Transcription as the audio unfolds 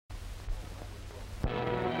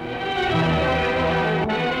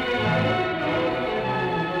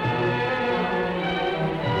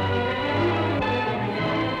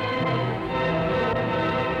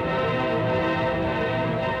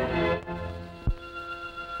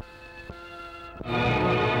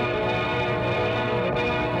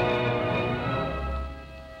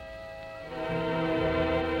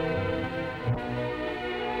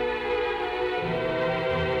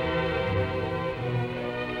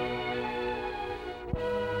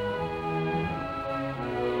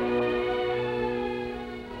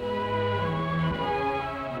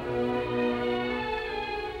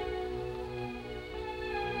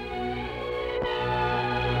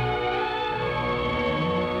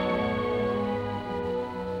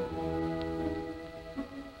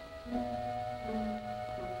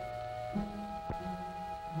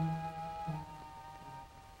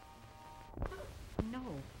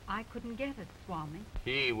couldn't get it, Swami.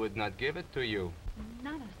 He would not give it to you.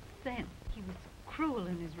 Not a cent. He was cruel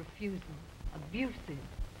in his refusal, abusive.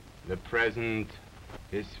 The present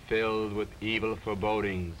is filled with evil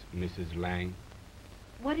forebodings, Mrs. Lang.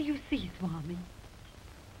 What do you see, Swami?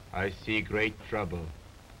 I see great trouble,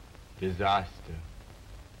 disaster.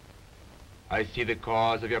 I see the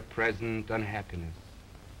cause of your present unhappiness.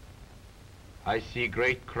 I see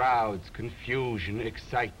great crowds, confusion,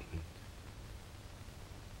 excitement.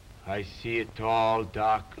 I see a tall,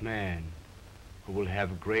 dark man who will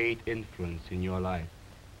have great influence in your life.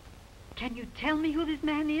 Can you tell me who this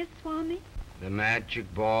man is, Swami? The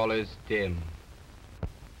magic ball is dim.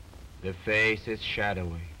 The face is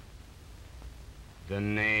shadowy. The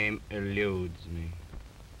name eludes me.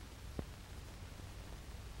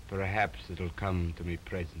 Perhaps it'll come to me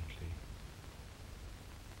presently.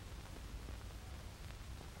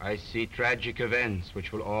 I see tragic events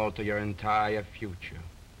which will alter your entire future.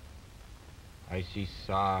 I see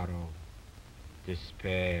sorrow,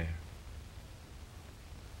 despair.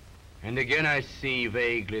 And again I see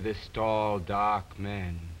vaguely this tall, dark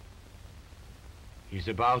man. He's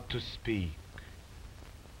about to speak.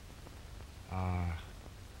 Ah,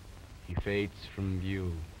 he fades from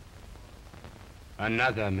view.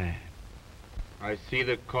 Another man. I see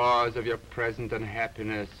the cause of your present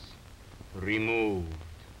unhappiness removed.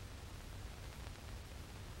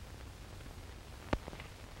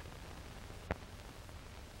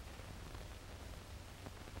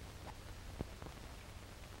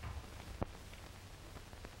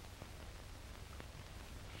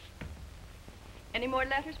 Any more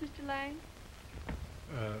letters, Mr. Lang?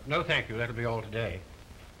 No, thank you. That'll be all today.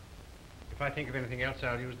 If I think of anything else,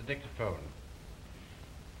 I'll use the dictaphone.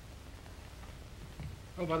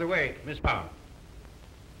 Oh, by the way, Miss Pound,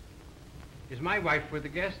 is my wife with the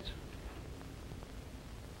guests?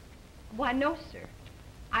 Why, no, sir.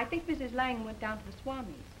 I think Mrs. Lang went down to the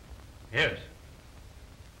Swami's. Yes.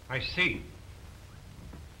 I see.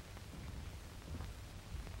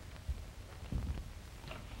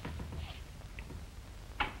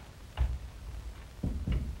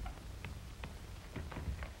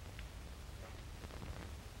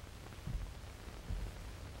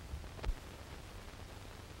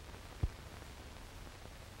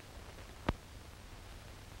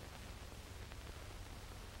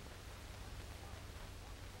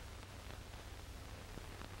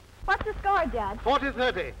 What's the score, Judge?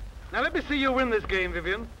 40-30. Now let me see you win this game,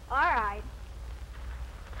 Vivian. All right.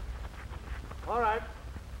 All right.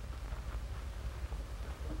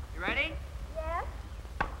 You ready? Yes?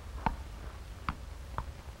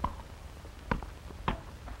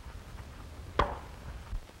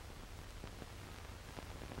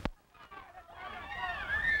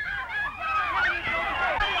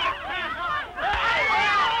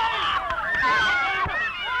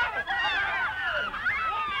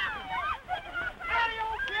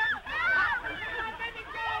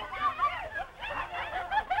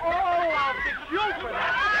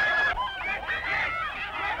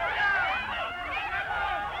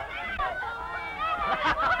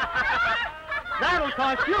 That'll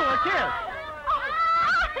cost you a kiss.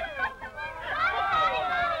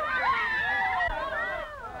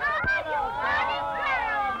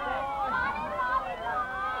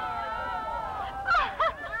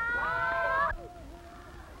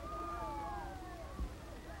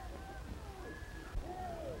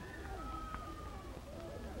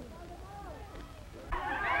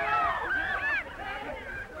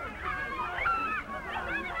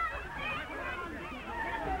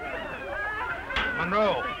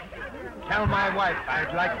 Monroe, tell my wife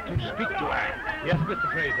I'd like to speak to her. Yes,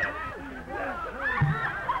 Mr. Fraser.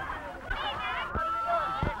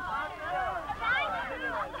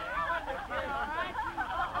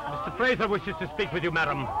 Mr. Fraser wishes to speak with you,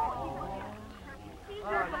 madam.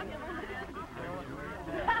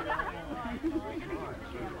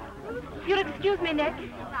 You'll excuse me, Nick.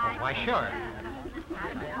 Why, sure.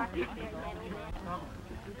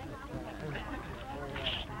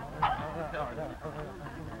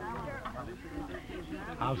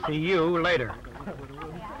 I'll see you later.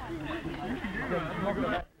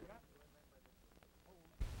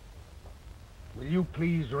 Will you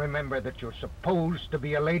please remember that you're supposed to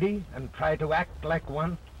be a lady and try to act like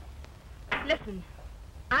one? Listen,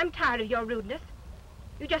 I'm tired of your rudeness.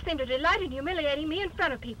 You just seem to delight in humiliating me in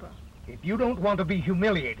front of people. If you don't want to be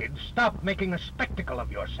humiliated, stop making a spectacle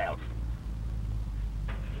of yourself.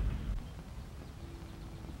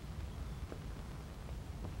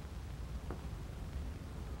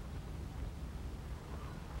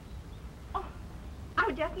 I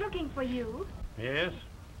was just looking for you. Yes?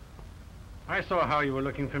 I saw how you were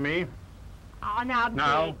looking for me. Oh, now,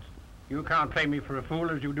 Now, Dick. You can't play me for a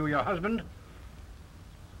fool as you do your husband.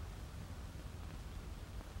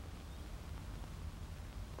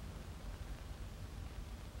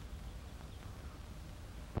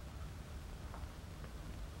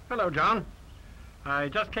 Hello, John. I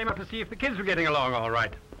just came up to see if the kids were getting along all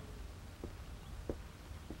right.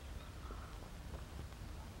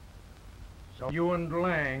 So you and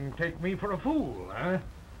Lang take me for a fool, huh?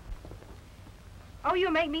 Oh,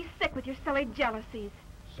 you make me sick with your silly jealousies.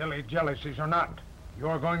 Silly jealousies or not,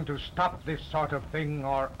 you're going to stop this sort of thing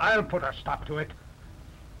or I'll put a stop to it.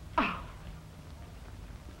 Oh.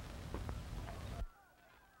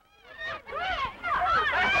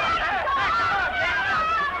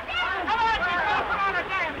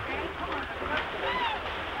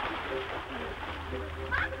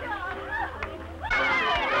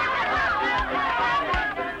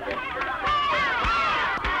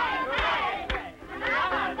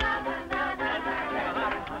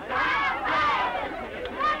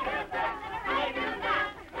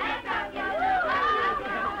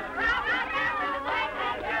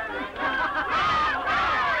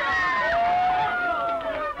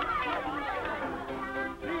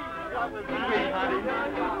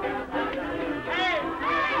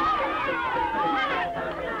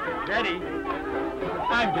 Daddy,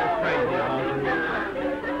 I'm just crazy about you.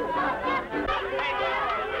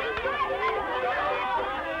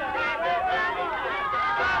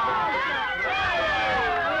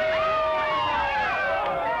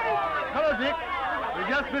 Hello, Dick. We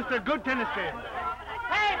just missed a good tennis game.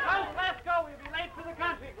 Hey, folks, let's go. We'll be late for the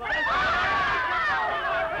country club.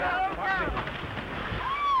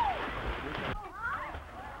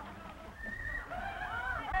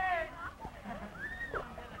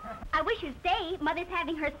 I wish you'd stay. Mother's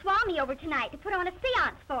having her Swami over tonight to put on a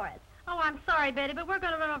seance for us. Oh, I'm sorry, Betty, but we're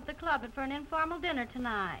going to run off to the club for an informal dinner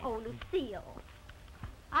tonight. Oh, Lucille.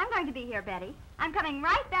 I'm going to be here, Betty. I'm coming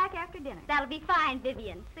right back after dinner. That'll be fine,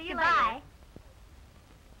 Vivian. See you later.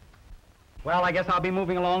 Well, I guess I'll be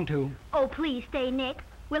moving along, too. Oh, please stay, Nick.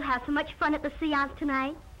 We'll have so much fun at the seance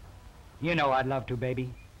tonight. You know I'd love to,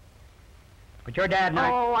 baby. But your dad and I...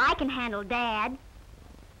 Oh, I can handle Dad.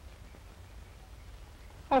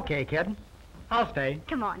 Okay, kid. I'll stay.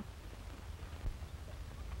 Come on.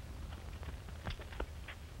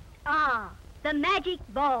 Ah, the magic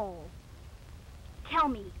ball. Tell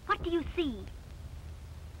me, what do you see?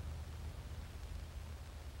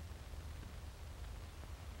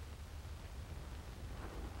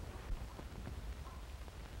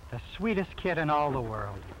 The sweetest kid in all the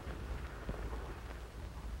world.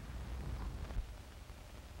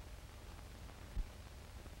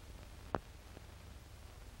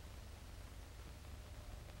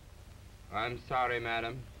 I'm sorry,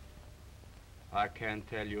 madam. I can't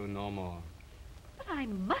tell you no more. But I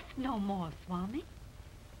must know more, Swami.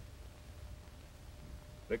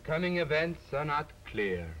 The coming events are not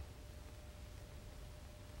clear.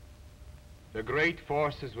 The great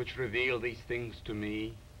forces which reveal these things to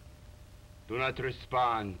me do not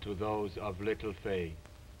respond to those of little faith,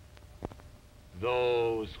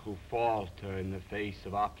 those who falter in the face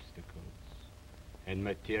of obstacles and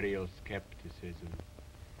material skepticism.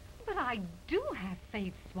 But I do have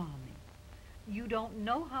faith, Swami. You don't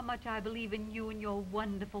know how much I believe in you and your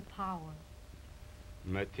wonderful power.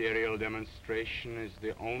 Material demonstration is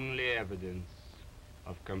the only evidence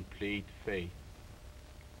of complete faith.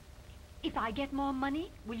 If I get more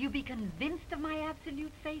money, will you be convinced of my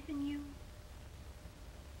absolute faith in you?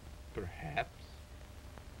 Perhaps.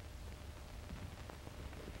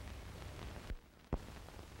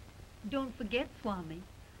 Don't forget, Swami,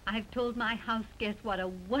 I've told my house guests what a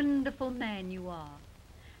wonderful man you are,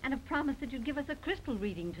 and have promised that you'd give us a crystal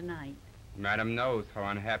reading tonight. Madam knows how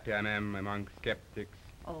unhappy I am among skeptics.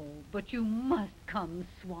 Oh, but you must come,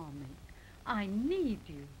 Swami. I need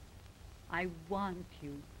you. I want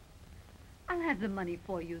you. I'll have the money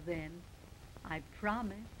for you then. I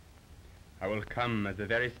promise. I will come as a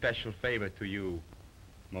very special favor to you,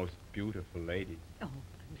 most beautiful lady. Oh,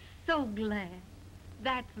 I'm so glad.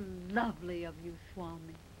 That's lovely of you,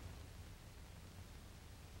 Swami.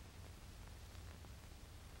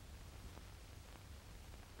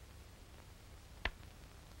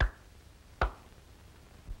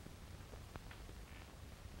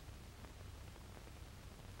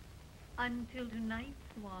 Until tonight,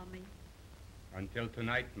 Swami. Until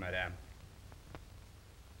tonight, madame.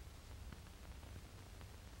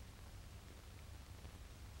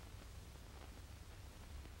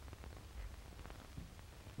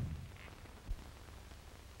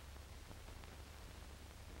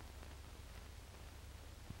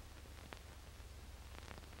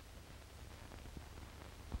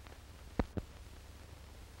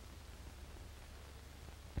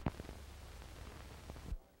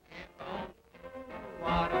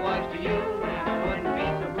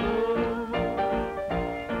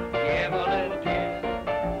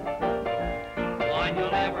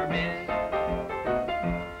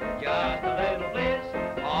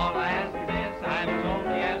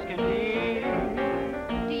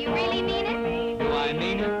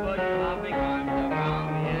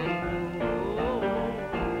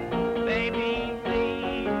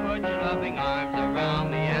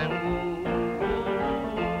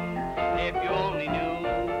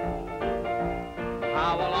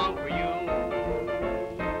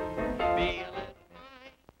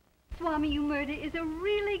 Murder is a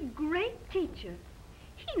really great teacher.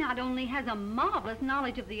 He not only has a marvelous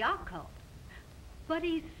knowledge of the occult, but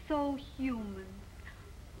he's so human,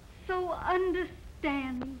 so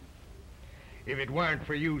understanding. If it weren't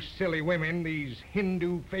for you silly women, these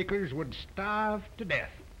Hindu fakers would starve to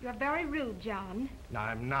death. You're very rude, John.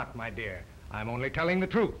 I'm not, my dear. I'm only telling the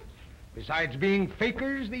truth. Besides being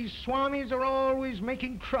fakers, these swamis are always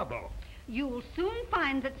making trouble. You'll soon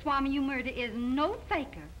find that Swami Murder is no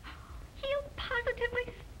faker. He'll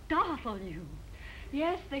positively startle you.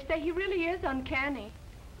 Yes, they say he really is uncanny.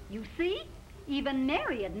 You see? Even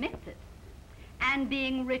Mary admits it. And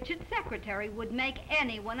being Richard's secretary would make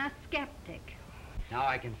anyone a skeptic. Now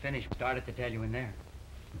I can finish. Started to tell you in there.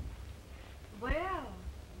 Well,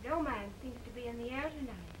 romance seems to be in the air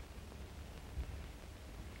tonight.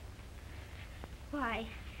 Why,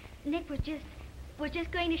 Nick was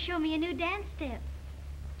just going to show me a new dance step.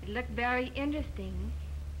 It looked very interesting.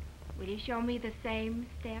 Will you show me the same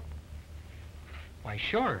step? Why,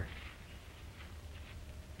 sure.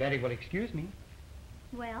 Betty will excuse me.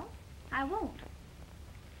 Well, I won't.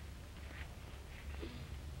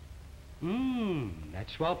 That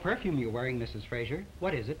swell perfume you're wearing, Mrs. Fraser.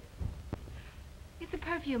 What is it? It's a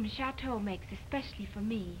perfume Chateau makes especially for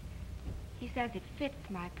me. He says it fits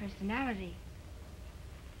my personality.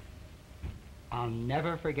 I'll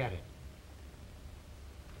never forget it.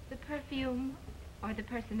 The perfume or the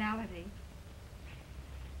personality?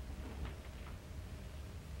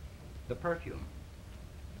 The perfume.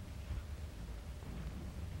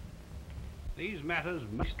 These matters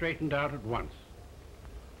must be straightened out at once.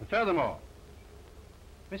 And furthermore,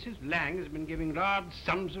 Mrs. Lang has been giving large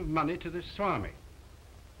sums of money to this Swami.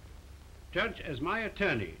 Judge, as my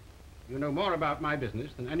attorney, you know more about my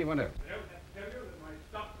business than anyone else. I have to tell you that my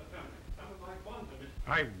stocks are family. Some of my bonds are missing.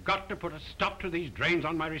 I've got to put a stop to these drains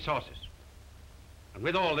on my resources. And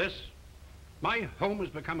with all this, my home has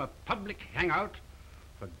become a public hangout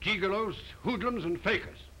for gigolos, hoodlums, and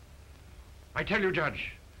fakers. I tell you,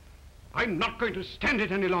 Judge, I'm not going to stand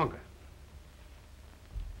it any longer.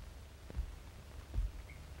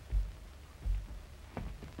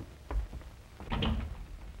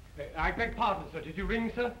 I beg pardon, sir. Did you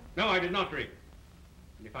ring, sir? No, I did not ring.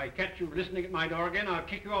 And if I catch you listening at my door again, I'll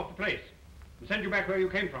kick you off the place and send you back where you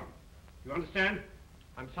came from. You understand?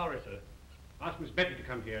 I'm sorry, sir. Ask Miss Betty to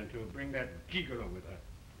come here and to bring that gigolo with her.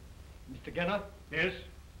 Mr. Genner? Yes?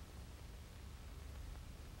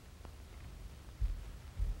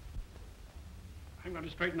 I'm going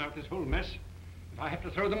to straighten out this whole mess if I have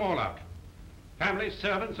to throw them all out. Families,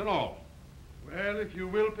 servants, and all. Well, if you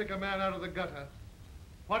will pick a man out of the gutter,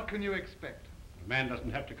 what can you expect? A man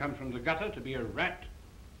doesn't have to come from the gutter to be a rat.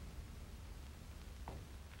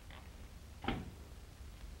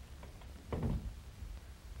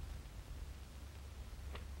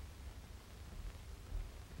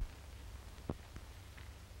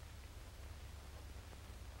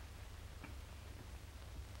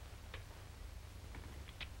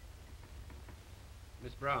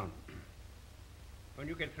 Miss Brown, when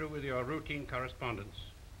you get through with your routine correspondence,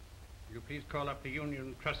 will you please call up the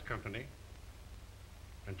Union Trust Company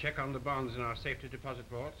and check on the bonds in our safety deposit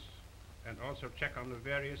vaults, and also check on the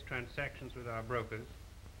various transactions with our brokers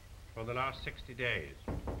for the last 60 days.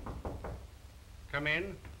 Come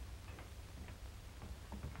in.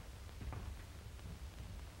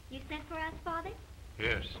 You sent for us, Father?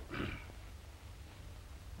 Yes.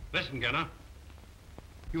 Listen, Gunner.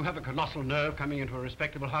 You have a colossal nerve coming into a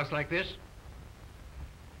respectable house like this.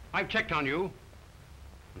 I've checked on you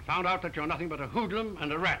and found out that you're nothing but a hoodlum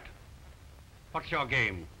and a rat. What's your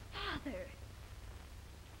game? Father.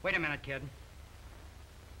 Wait a minute, kid.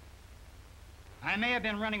 I may have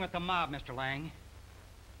been running with the mob, Mr. Lang,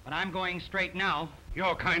 but I'm going straight now.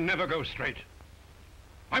 Your kind never goes straight.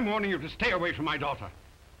 I'm warning you to stay away from my daughter.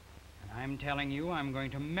 And I'm telling you I'm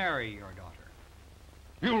going to marry your daughter.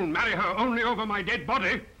 You'll marry her only over my dead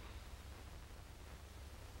body.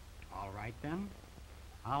 All right, then.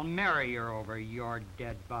 I'll marry her over your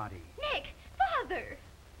dead body. Nick! Father!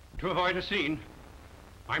 To avoid a scene,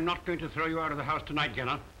 I'm not going to throw you out of the house tonight,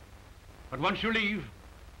 Genna. But once you leave,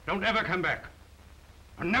 don't ever come back.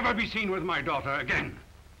 And never be seen with my daughter again.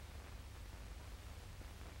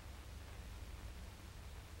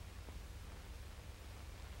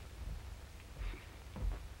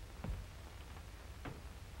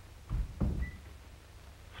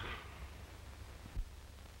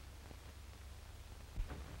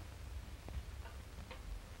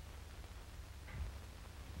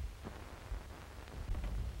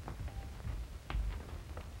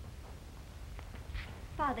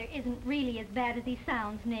 Father isn't really as bad as he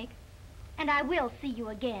sounds, Nick. And I will see you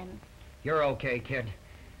again. You're okay, kid.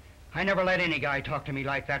 I never let any guy talk to me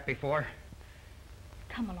like that before.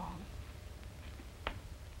 Come along.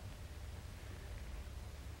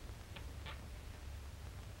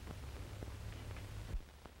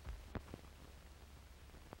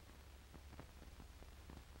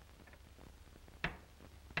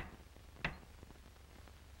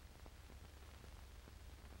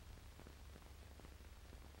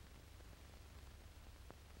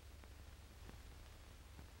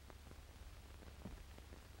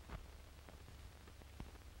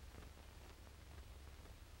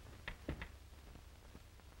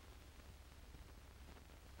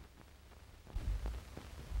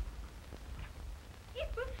 It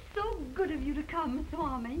was so good of you to come,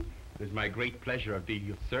 Swami. It is my great pleasure of being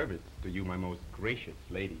of service to you, my most gracious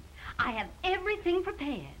lady. I have everything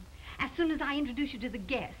prepared. As soon as I introduce you to the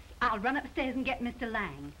guests, I'll run upstairs and get Mr.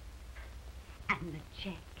 Lang. And the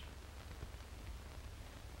check.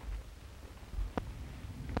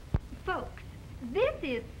 Folks, this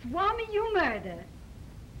is Swami You Murder.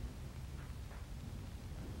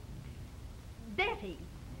 Betty,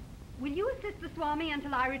 will you assist the Swami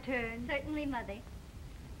until I return? Certainly, Mother.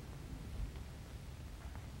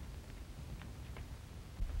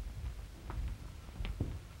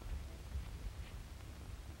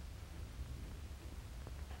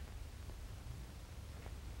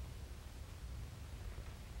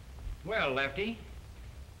 Well, Lefty,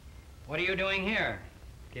 what are you doing here?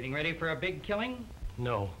 Getting ready for a big killing?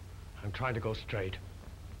 No, I'm trying to go straight.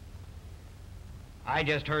 I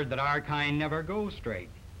just heard that our kind never goes straight.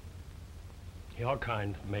 Your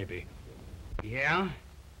kind, maybe. Yeah?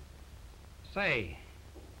 Say,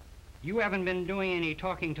 you haven't been doing any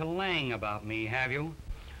talking to Lang about me, have you?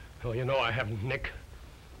 Oh, you know I haven't, Nick.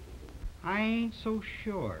 I ain't so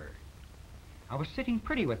sure. I was sitting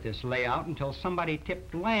pretty with this layout until somebody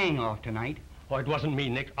tipped Lang off tonight. Oh, it wasn't me,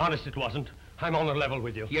 Nick. Honest, it wasn't. I'm on a level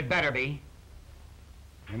with you. You'd better be.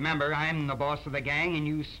 Remember, I'm the boss of the gang, and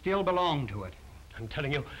you still belong to it. I'm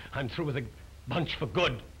telling you, I'm through with the bunch for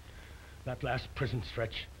good. That last prison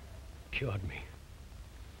stretch cured me.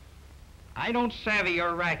 I don't savvy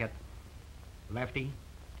your racket, Lefty.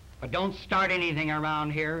 But don't start anything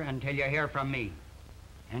around here until you hear from me.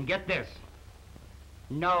 And get this.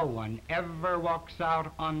 No one ever walks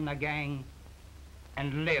out on the gang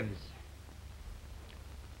and lives.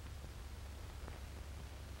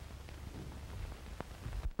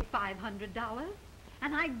 $500,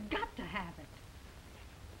 and I got to have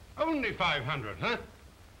it. Only 500, huh?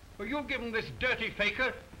 Well, you've given this dirty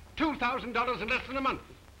faker $2,000 in less than a month.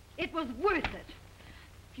 It was worth it.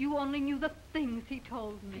 If you only knew the things he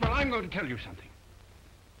told me. Well, I'm going to tell you something.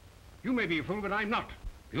 You may be a fool, but I'm not.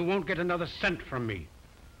 You won't get another cent from me.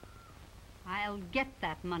 I'll get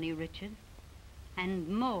that money, Richard. And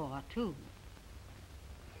more, too.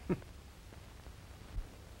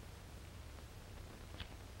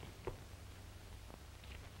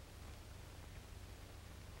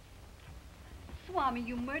 Swami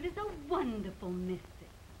You Murder's a wonderful mystic.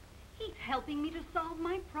 He's helping me to solve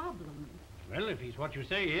my problems. Well, if he's what you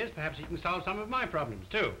say he is, perhaps he can solve some of my problems,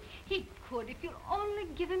 too. He could if you'll only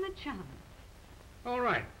give him a chance. All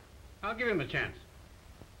right. I'll give him a chance.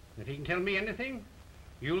 If he can tell me anything,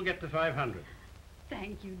 you'll get the 500.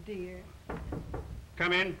 Thank you, dear.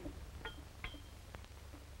 Come in.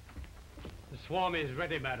 The Swami is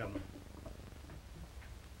ready, madam.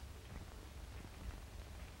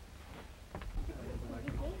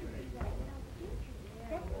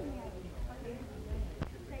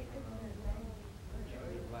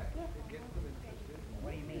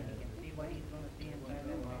 What do you mean? He can see what he's going to see inside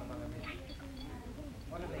that thing?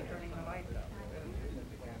 What are they turning the lights out?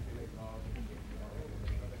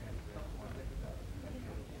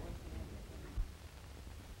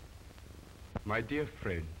 My dear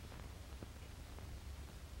friends,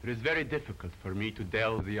 it is very difficult for me to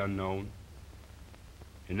delve the unknown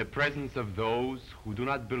in the presence of those who do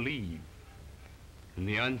not believe in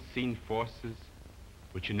the unseen forces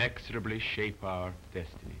which inexorably shape our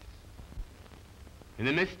destinies. In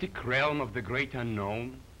the mystic realm of the great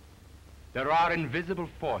unknown, there are invisible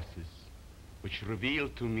forces which reveal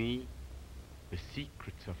to me the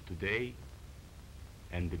secrets of today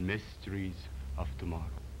and the mysteries of tomorrow.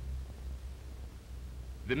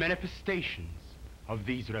 The manifestations of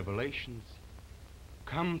these revelations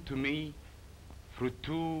come to me through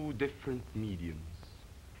two different mediums.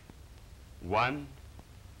 One,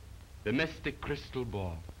 the mystic crystal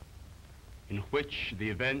ball, in which the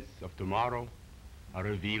events of tomorrow are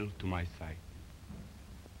revealed to my sight.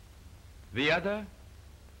 The other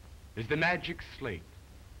is the magic slate,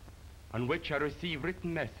 on which I receive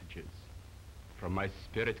written messages from my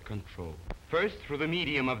spirit control. First, through the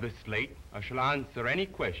medium of the slate, I shall answer any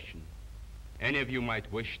question any of you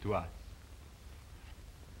might wish to ask.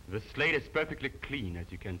 The slate is perfectly clean, as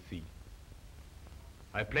you can see.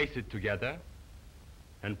 I place it together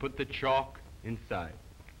and put the chalk inside.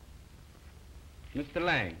 Mr.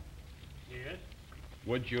 Lang. Yes?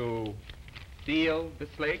 Would you seal the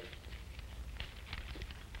slate?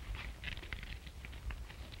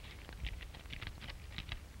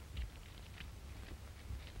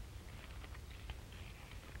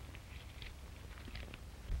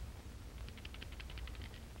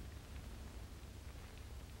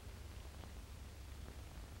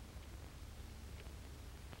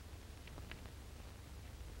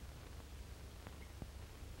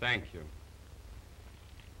 Thank you.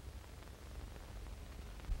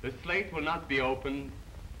 The slate will not be opened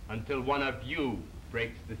until one of you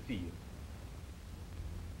breaks the seal.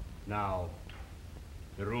 Now,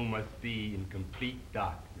 the room must be in complete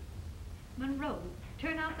darkness. Monroe,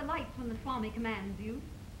 turn out the lights when the Swami commands you.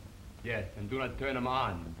 Yes, and do not turn them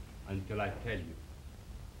on until I tell you.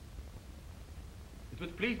 It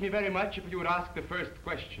would please me very much if you would ask the first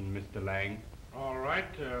question, Mr. Lang. All right.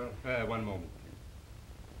 One moment, please.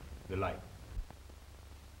 The light.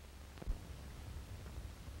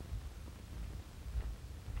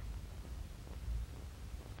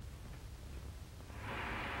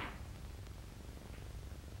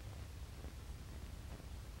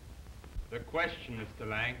 The question, Mr.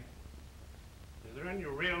 Lang. Is there any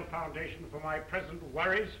real foundation for my present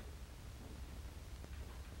worries?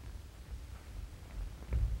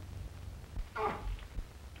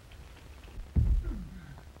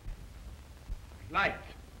 Light!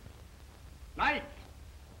 Light!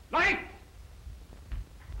 Light!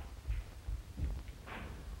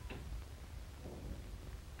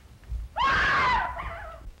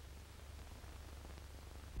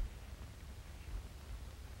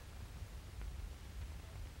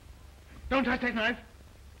 Don't touch that knife.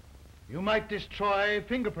 You might destroy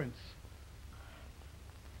fingerprints.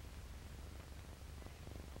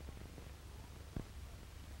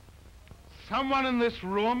 Someone in this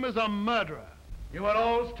room is a murderer. You will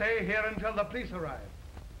all stay here until the police arrive.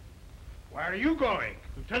 Where are you going?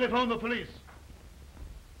 To telephone the police.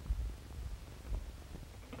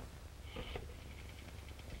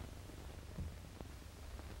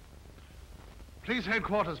 Police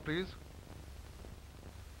headquarters, please.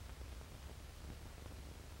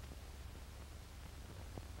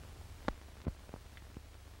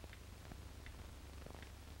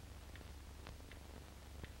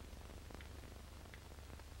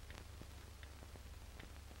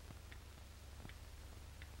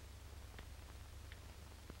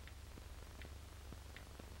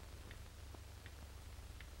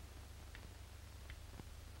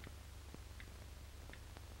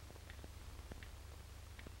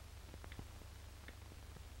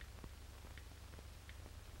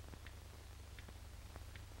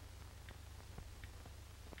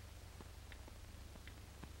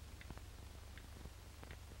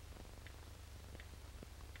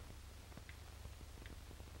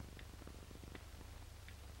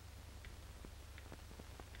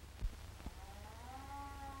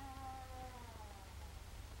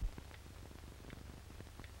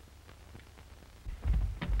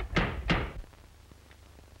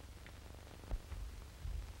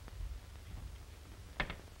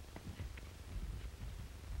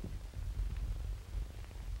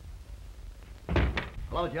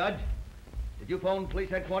 Hello, Judge. Did you phone police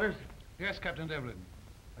headquarters? Yes, Captain Devlin.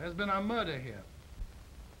 There's been a murder here.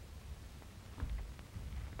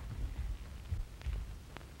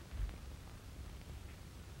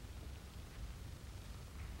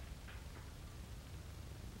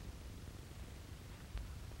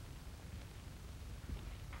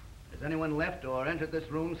 Has anyone left or entered this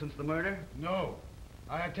room since the murder? No.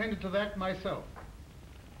 I attended to that myself.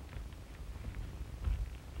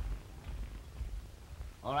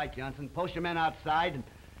 All right, Johnson. Post your men outside and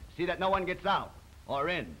see that no one gets out or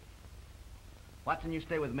in. Watson, you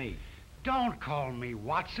stay with me. Don't call me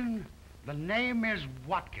Watson. The name is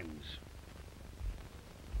Watkins.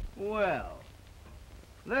 Well,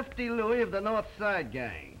 Lefty Louie of the North Side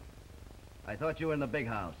gang. I thought you were in the big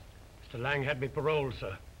house. Mr. Lang had me paroled,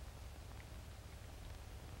 sir.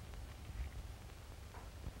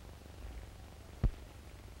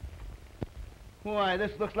 Why,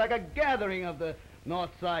 this looks like a gathering of the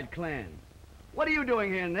North Side clan. What are you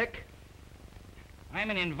doing here, Nick?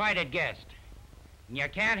 I'm an invited guest. And you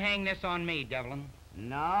can't hang this on me, Devlin.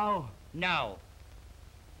 No? No.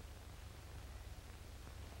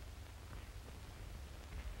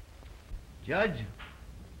 Judge,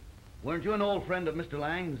 weren't you an old friend of Mr.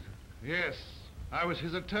 Lang's? Yes. I was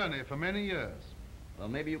his attorney for many years. Well,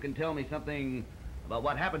 maybe you can tell me something about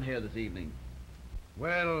what happened here this evening.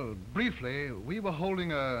 Well, briefly, we were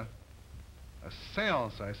holding a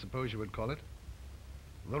seance, I suppose you would call it.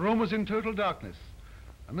 The room was in total darkness,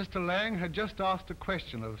 and Mr. Lang had just asked a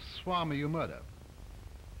question of Swami Umurda.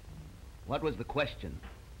 What was the question?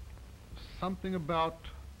 Something about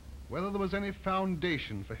whether there was any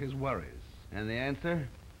foundation for his worries. And the answer?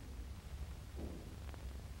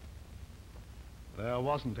 There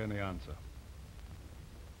wasn't any answer.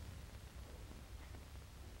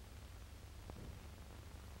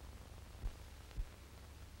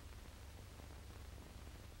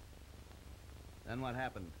 Then what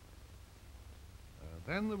happened?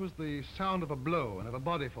 Then there was the sound of a blow and of a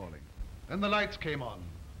body falling. Then the lights came on.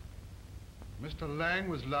 Mr. Lang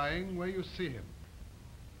was lying where you see him.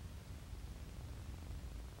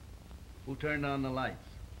 Who turned on the lights?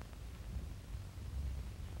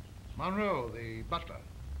 Monroe, the butler.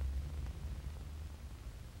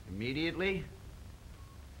 Immediately?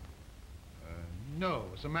 No,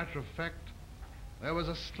 as a matter of fact, there was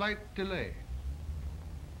a slight delay.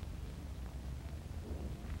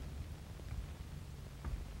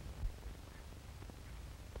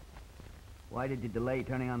 Why did you delay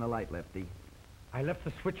turning on the light, Lefty? I left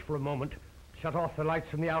the switch for a moment, shut off the lights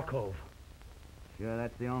from the alcove. Sure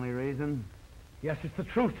that's the only reason? Yes, it's the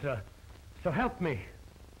truth, sir. So help me.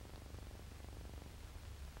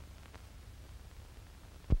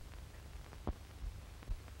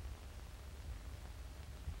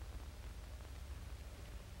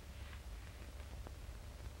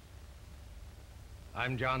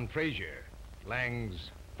 I'm John Frazier,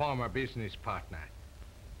 Lang's former business partner.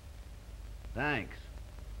 Thanks.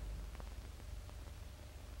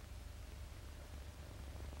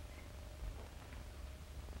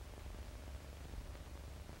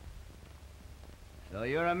 So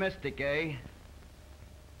you're a mystic, eh?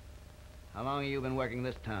 How long have you been working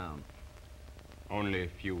this town? Only a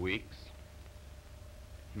few weeks.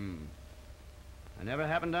 I never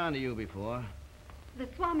happened on to you before. The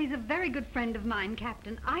Swami's a very good friend of mine,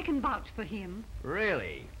 Captain. I can vouch for him.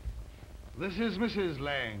 Really? This is Mrs.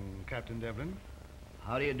 Lang, Captain Devlin.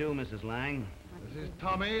 How do you do, Mrs. Lang? This is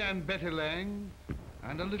Tommy and Betty Lang,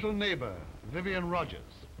 and a little neighbor, Vivian Rogers.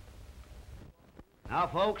 Now,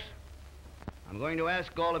 folks, I'm going to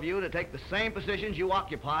ask all of you to take the same positions you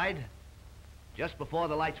occupied just before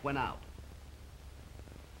the lights went out.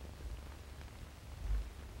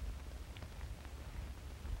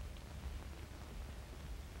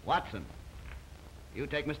 Watson, you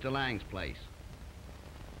take Mr. Lang's place.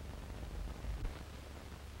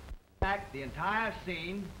 Back the entire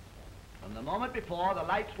scene from the moment before the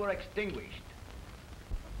lights were extinguished.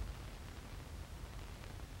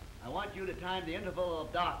 I want you to time the interval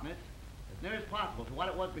of darkness as near as possible to what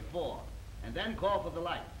it was before, and then call for the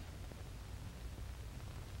lights.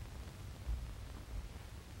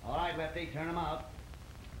 All right, Lefty, turn them out.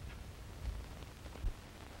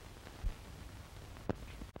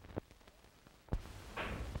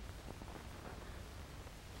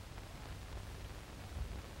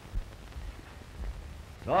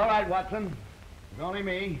 It's all right, Watson. It's only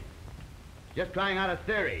me. Just trying out a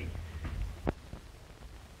theory.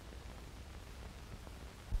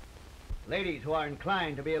 Ladies who are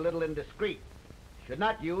inclined to be a little indiscreet should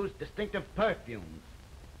not use distinctive perfumes.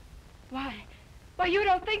 Why, you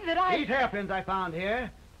don't think that I... These hairpins I found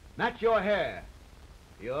here match your hair.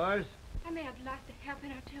 Yours? I may have lost a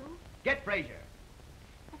hairpin or two. Get Frazier.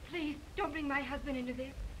 Oh, please, don't bring my husband into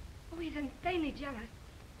this. Oh, he's insanely jealous.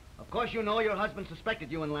 Of course you know your husband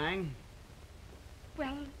suspected you and Lang.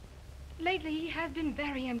 Well, lately he has been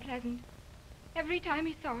very unpleasant. Every time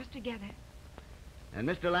he saw us together. And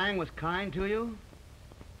Mr. Lang was kind to you?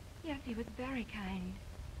 Yes, he was very kind.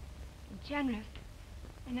 Generous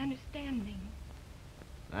and understanding.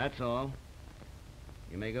 That's all.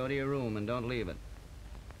 You may go to your room and don't leave it.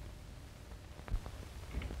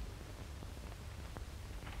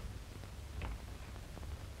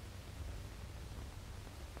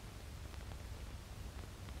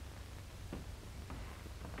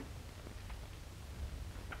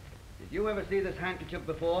 Did you ever see this handkerchief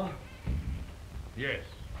before? Yes,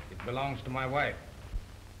 it belongs to my wife.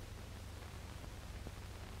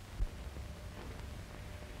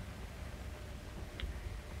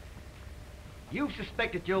 You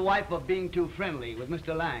suspected your wife of being too friendly with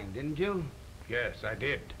Mr. Lang, didn't you? Yes, I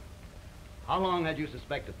did. How long had you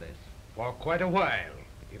suspected this? For quite a while,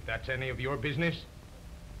 if that's any of your business.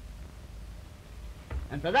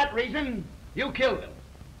 And for that reason, you killed him?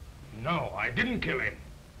 No, I didn't kill him.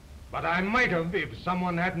 But I might have if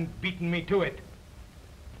someone hadn't beaten me to it.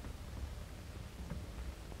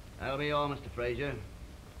 That'll be all, Mr. Frazier.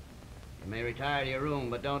 You may retire to your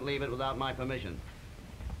room, but don't leave it without my permission.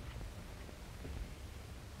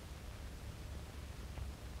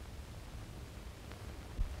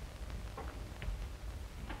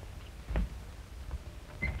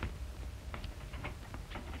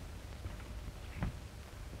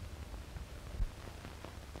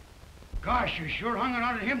 Gosh, you sure hung it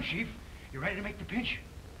out at him, Chief. You ready to make the pinch?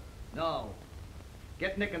 No.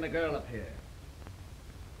 Get Nick and the girl up here.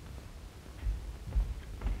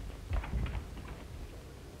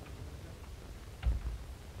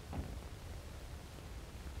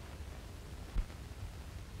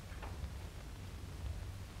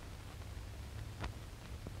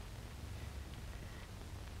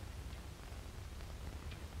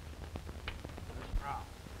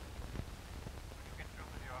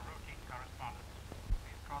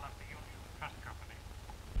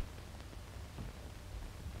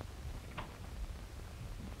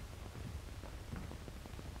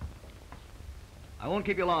 I won't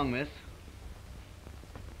keep you long, miss.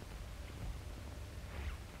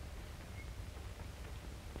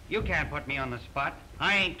 You can't put me on the spot.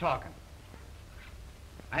 I ain't talking.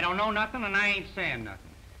 I don't know nothing, and I ain't saying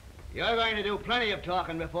nothing. You're going to do plenty of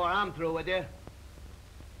talking before I'm through with you.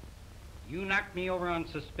 You knocked me over on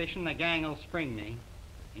suspicion, the gang will spring me,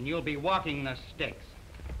 and you'll be walking the sticks.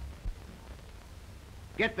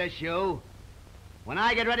 Get this, you. When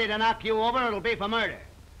I get ready to knock you over, it'll be for murder.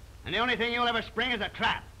 And the only thing you'll ever spring is a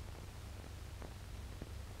trap.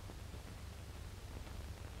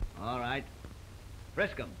 All right.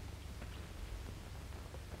 Frisk 'em.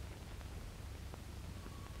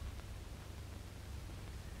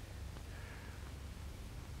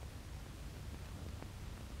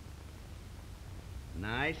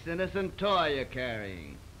 Nice, innocent toy you're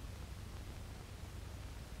carrying.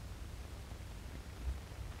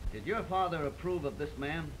 Did your father approve of this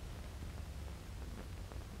man?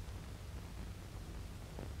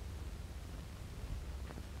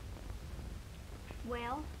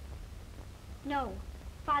 Well, no.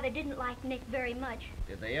 Father didn't like Nick very much.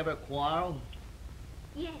 Did they ever quarrel?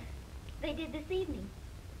 Yes, they did this evening.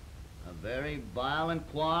 A very violent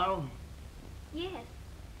quarrel? Yes.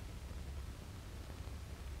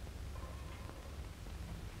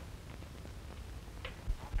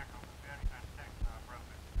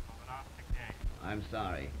 I'm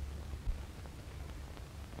sorry.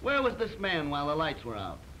 Where was this man while the lights were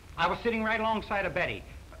out? I was sitting right alongside of Betty.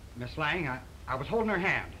 Miss Lang, I was holding her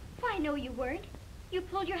hand. Why, no, you weren't. You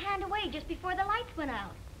pulled your hand away just before the lights went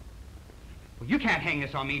out. Well, you can't hang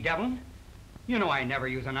this on me, Devlin. You know I never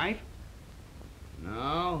use a knife.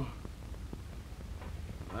 No.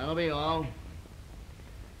 That'll be all.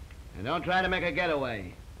 And don't try to make a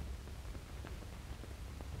getaway.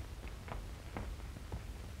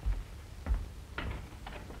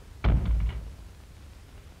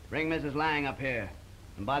 Bring Mrs. Lang up here.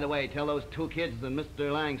 And by the way, tell those two kids and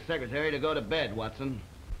Mr. Lang's secretary to go to bed, Watson.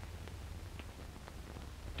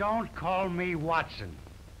 Don't call me Watson.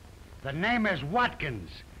 The name is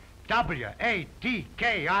Watkins. W-A-T-K-I-N-S,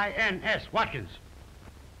 Watkins.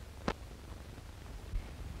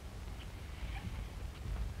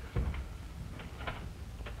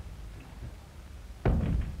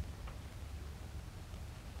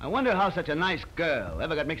 I wonder how such a nice girl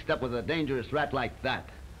ever got mixed up with a dangerous rat like that.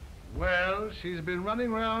 Well, she's been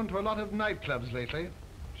running around to a lot of nightclubs lately.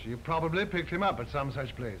 She probably picked him up at some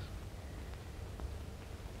such place.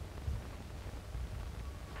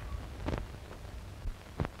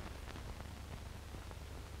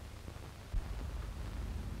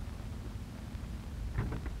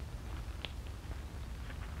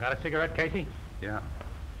 Got a cigarette, Casey? Yeah.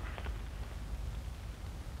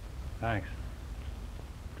 Thanks.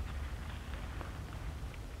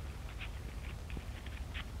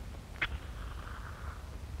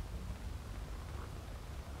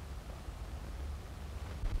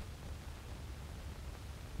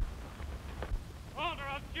 Walter,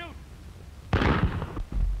 I'll shoot.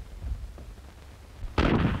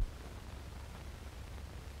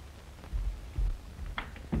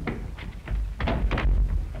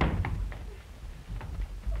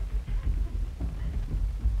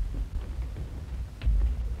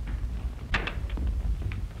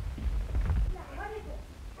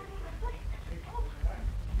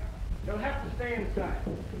 You'll have to stay inside.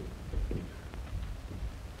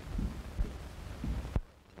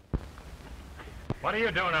 What are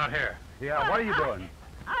you doing out here? Yeah, what are you doing?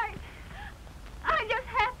 I just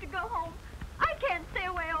have to go home. I can't stay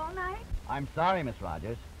away all night. I'm sorry, Miss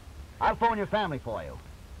Rogers. I'll phone your family for you.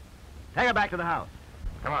 Take her back to the house.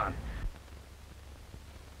 Come on.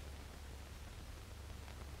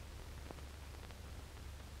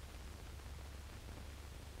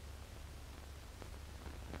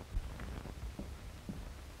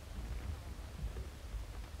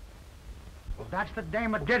 That's the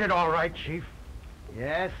dame that did it all right, Chief.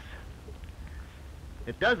 Yes.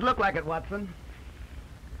 It does look like it, Watson.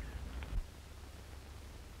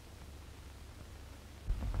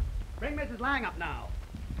 Bring Mrs. Lang up now.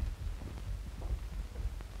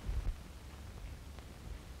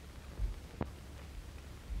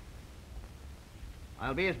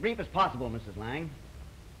 I'll be as brief as possible, Mrs. Lang.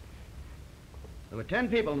 There were 10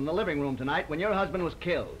 people in the living room tonight when your husband was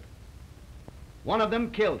killed. One of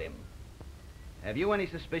them killed him. Have you any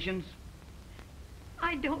suspicions?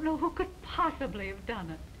 I don't know who could possibly have done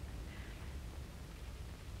it.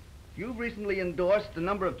 You've recently endorsed a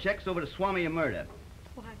number of checks over to Swami Murder.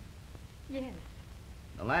 Why, yes,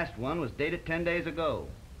 The last one was dated 10 days ago.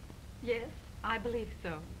 yes, I believe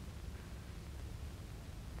so.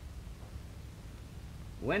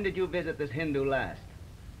 When did you visit this Hindu last?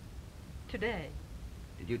 Today.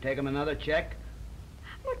 Did you take him another check?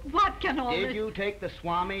 But what can all this... Did you take the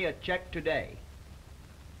Swami a check today?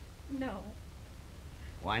 No.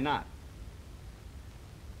 Why not?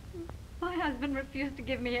 My husband refused to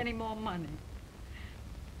give me any more money.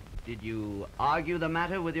 Did you argue the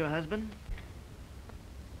matter with your husband?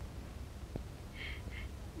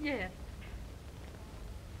 Yes.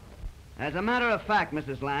 As a matter of fact,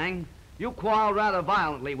 Mrs. Lang, you quarreled rather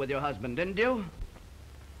violently with your husband, didn't you?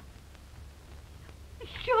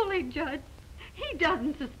 Surely, Judge, he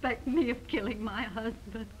doesn't suspect me of killing my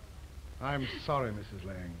husband. I'm sorry, Mrs.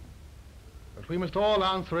 Lang, but we must all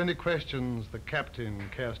answer any questions the captain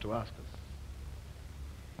cares to ask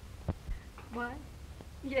us. Why,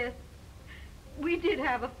 yes, we did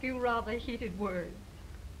have a few rather heated words.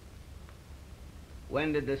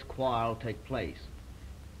 When did this quarrel take place?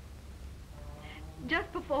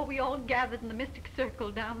 Just before we all gathered in the mystic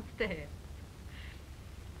circle downstairs.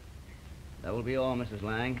 That will be all, Mrs.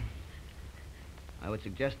 Lang. I would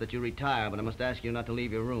suggest that you retire, but I must ask you not to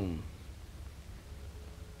leave your room.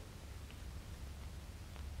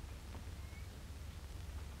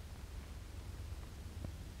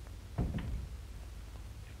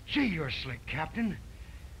 Gee, you're slick, Captain.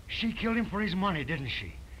 She killed him for his money, didn't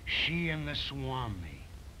she? She and the Swami.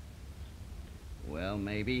 Well,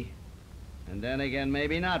 maybe. And then again,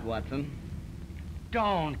 maybe not, Watson.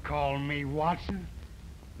 Don't call me Watson.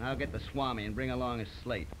 Now get the Swami and bring along his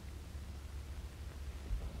slate.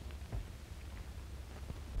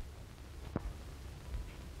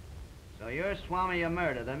 So you're Swami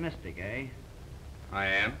Murder, the mystic, eh? I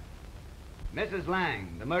am. Mrs.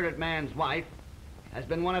 Lang, the murdered man's wife, has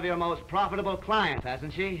been one of your most profitable clients,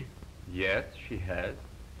 hasn't she? Yes, she has.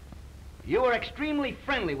 You were extremely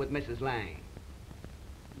friendly with Mrs. Lang,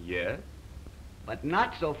 Yes. but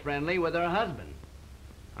not so friendly with her husband.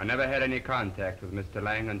 I never had any contact with Mr.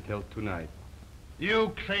 Lang until tonight.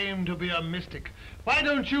 You claim to be a mystic. Why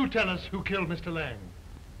don't you tell us who killed Mr. Lang?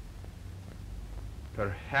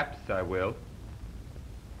 Perhaps I will,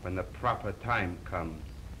 when the proper time comes.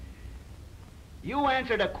 You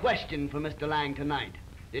answered a question for Mr. Lang tonight,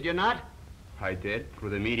 did you not? I did, through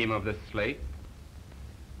the medium of the slate.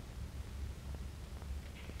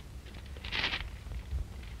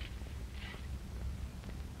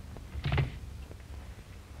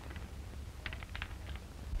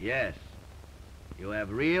 Yes. You have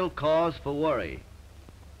real cause for worry.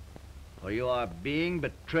 For you are being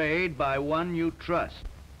betrayed by one you trust.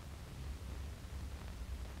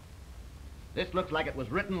 This looks like it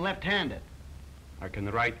was written left-handed. I can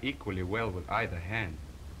write equally well with either hand.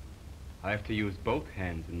 I have to use both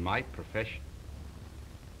hands in my profession.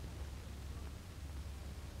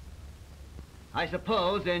 I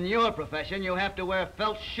suppose in your profession you have to wear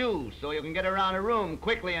felt shoes so you can get around a room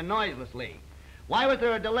quickly and noiselessly. Why was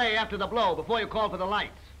there a delay after the blow before you called for the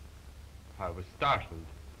lights? I was startled.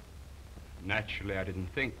 Naturally, I didn't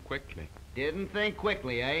think quickly. Didn't think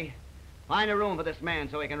quickly, eh? Find a room for this man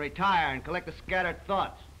so he can retire and collect the scattered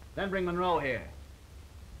thoughts. Then bring Monroe here.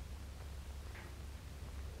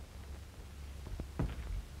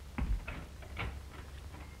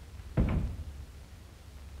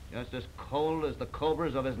 Just as cold as the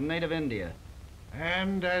cobras of his native India.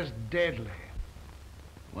 And as deadly.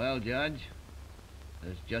 Well, Judge,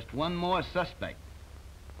 there's just one more suspect.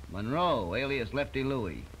 Monroe, alias Lefty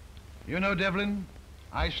Louie. You know, Devlin,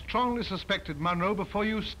 I strongly suspected Monroe before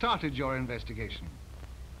you started your investigation.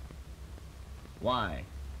 Why?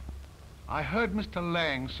 I heard Mr.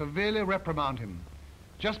 Lang severely reprimand him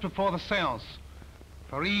just before the seance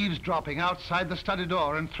for eavesdropping outside the study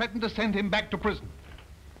door and threatened to send him back to prison.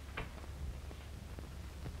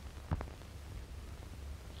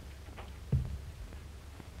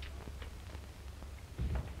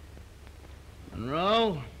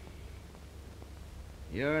 Monroe,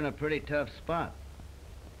 you're in a pretty tough spot.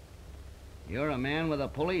 You're a man with a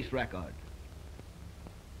police record.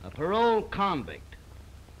 A parole convict.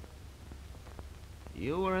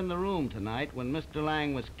 You were in the room tonight when Mr.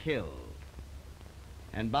 Lang was killed.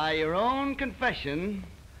 And by your own confession,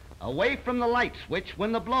 away from the light switch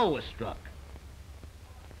when the blow was struck.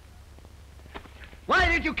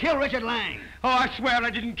 Why did you kill Richard Lang? Oh, I swear I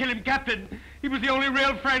didn't kill him, Captain. He was the only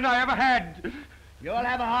real friend I ever had. You'll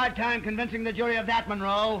have a hard time convincing the jury of that,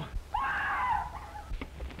 Monroe.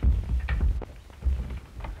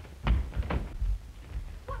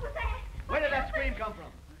 What was that? Where did that scream come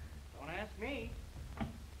from? Don't ask me. What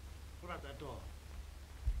about that door?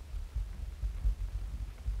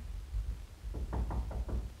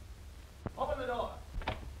 Open the door.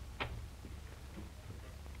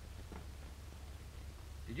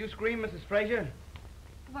 Did you scream, Mrs. Fraser?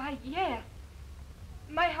 Why, yes.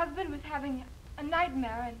 My husband was having a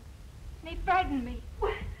nightmare, and he frightened me.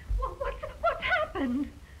 What's happened?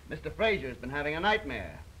 Mr. Fraser's been having a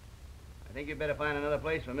nightmare. I think you'd better find another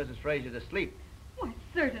place for Mrs. Fraser to sleep. Why,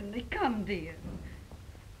 certainly. Come, dear.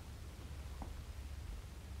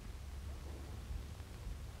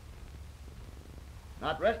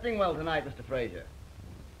 Not resting well tonight, Mr. Fraser.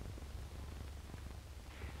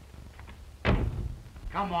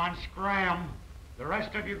 Come on, scram. The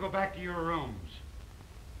rest of you go back to your rooms.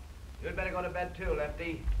 You'd better go to bed too,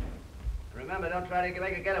 Lefty. And remember, don't try to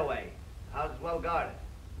make a getaway. The house is well guarded.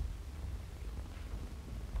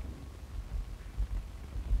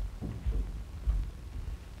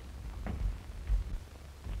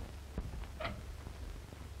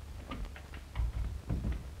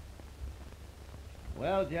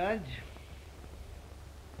 Well, Judge,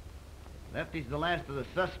 Lefty's the last of the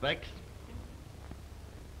suspects.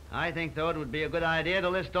 I think, though, it would be a good idea to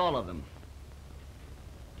list all of them.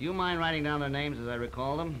 Do you mind writing down their names as I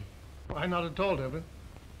recall them? Why, not at all, Devlin.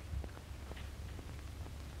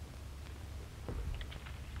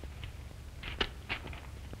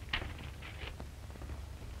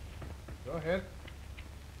 Go ahead.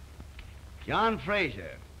 John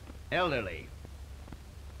Fraser, elderly.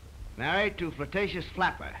 Married to flirtatious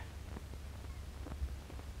flapper.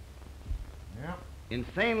 Yeah.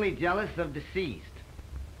 Insanely jealous of deceased.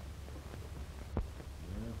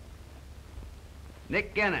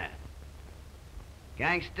 Nick Genner.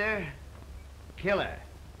 Gangster. Killer.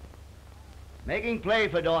 Making play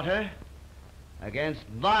for daughter against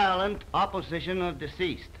violent opposition of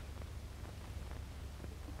deceased.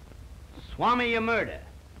 Swami murder.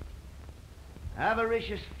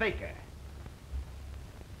 Avaricious faker.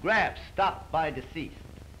 Grab stopped by deceased.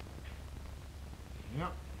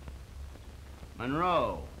 Yep.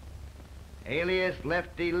 Monroe, alias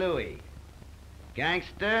Lefty Louie.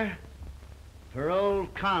 Gangster, parole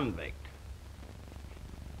convict.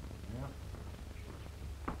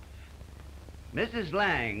 Yep. Mrs.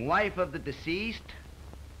 Lang, wife of the deceased,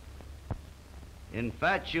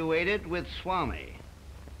 infatuated with Swami.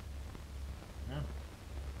 Yep.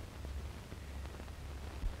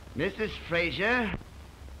 Mrs. Fraser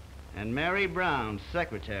and Mary Brown,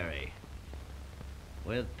 secretary,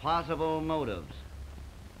 with possible motives.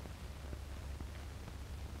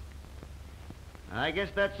 I guess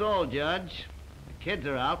that's all, Judge. The kids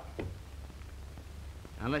are out.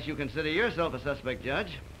 Unless you consider yourself a suspect,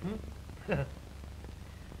 Judge.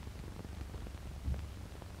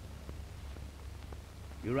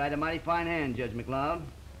 You write a mighty fine hand, Judge McLeod.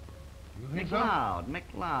 You think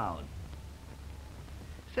McLeod.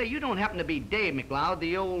 Say, you don't happen to be Dave McLeod,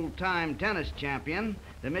 the old-time tennis champion,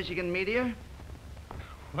 the Michigan meteor?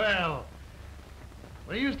 Well,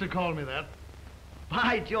 they used to call me that.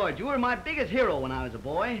 By George, you were my biggest hero when I was a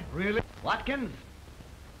boy. Really? Watkins,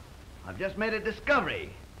 I've just made a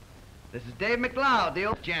discovery. This is Dave McLeod, the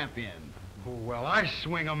old champion. Oh, well, I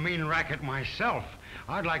swing a mean racket myself.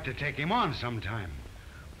 I'd like to take him on sometime.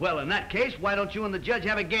 Well, in that case, why don't you and the judge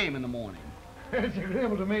have a game in the morning? It's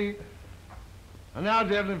agreeable to me. And now,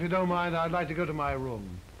 Devlin, if you don't mind, I'd like to go to my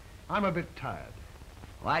room. I'm a bit tired.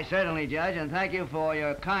 Why, certainly, Judge, and thank you for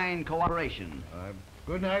your kind cooperation.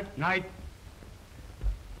 Good night. Night.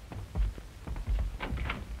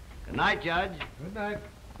 Good night, Judge. Good night.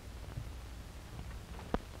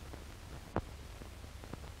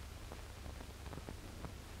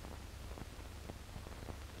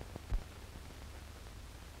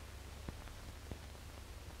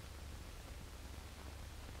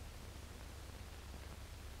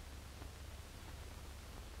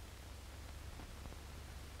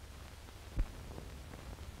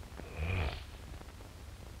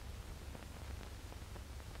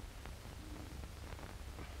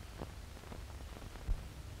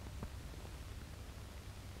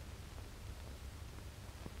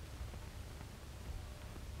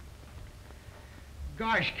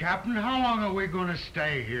 Gosh, Captain, how long are we going to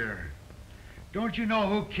stay here? Don't you know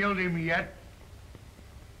who killed him yet?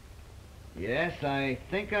 Yes, I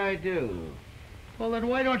think I do. Well, then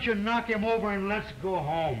why don't you knock him over and let's go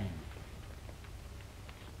home?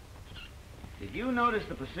 Did you notice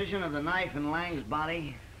the precision of the knife in Lang's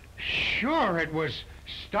body? Sure, it was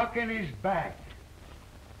stuck in his back.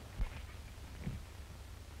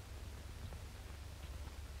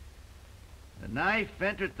 The knife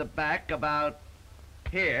entered the back about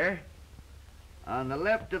here, on the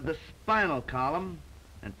left of the spinal column,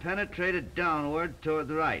 and penetrated downward toward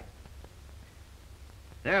the right.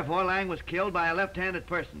 Therefore, Lang was killed by a left-handed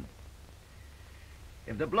person.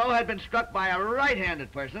 If the blow had been struck by a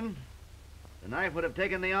right-handed person, the knife would have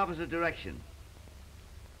taken the opposite direction.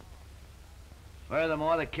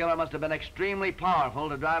 Furthermore, the killer must have been extremely powerful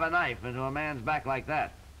to drive a knife into a man's back like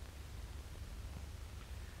that.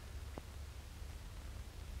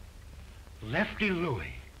 Lefty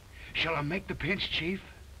Louie. Shall I make the pinch, Chief?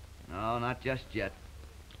 No, not just yet.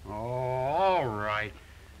 Oh, all right.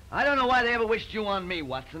 I don't know why they ever wished you on me,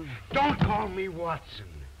 Watson. Don't call me Watson.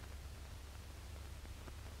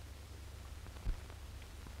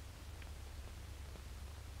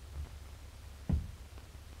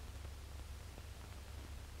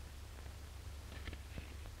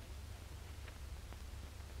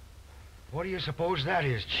 What do you suppose that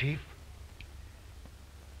is, Chief?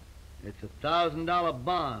 It's a $1,000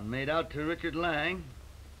 bond made out to Richard Lang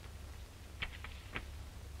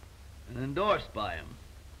and endorsed by him.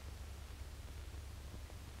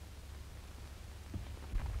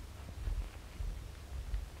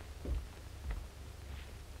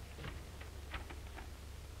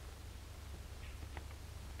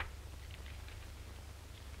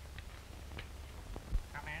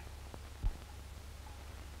 Come in.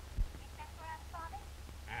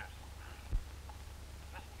 Yes.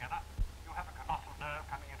 Listen, Kenna, you have a colossal nerve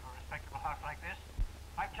coming into a respectable house like this.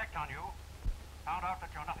 I've checked on you, found out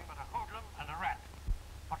that you're nothing but a hoodlum and a rat.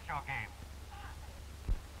 What's your game?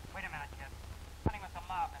 Wait a minute, kid. Running with the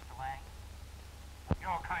mob, Mr. Lang.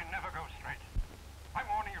 Your kind never goes straight. I'm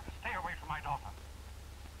warning you to stay away from my daughter.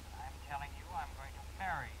 I'm telling you, I'm going to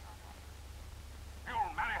marry your daughter.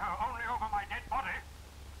 You'll marry her only over my dead body.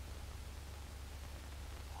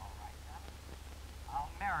 All right, then.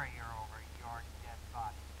 I'll marry her over your dead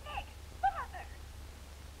body. Nick, Father!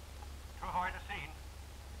 To avoid a scene,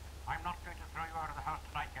 I'm not going to throw you out of the house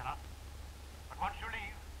tonight, Kenna. But once you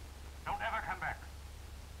leave, don't ever come back.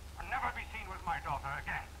 And never be seen with my daughter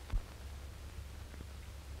again.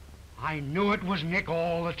 I knew it was Nick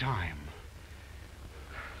all the time.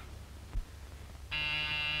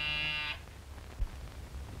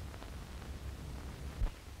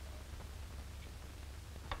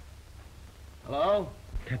 Hello?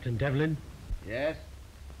 Captain Devlin? Yes?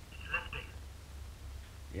 Lefty,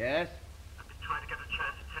 Yes? I've been trying to get a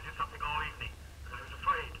chance to tell you something all evening, and I was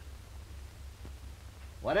afraid.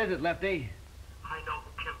 What is it, Lefty? I know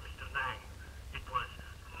who killed Mr. Lang. It was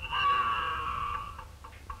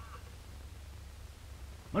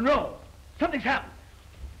Monroe! Something's happened!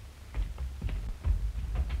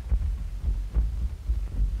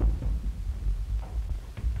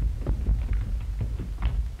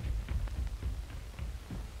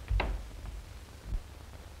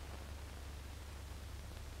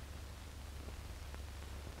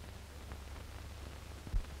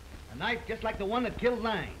 A knife just like the one that killed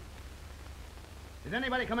Lang. Did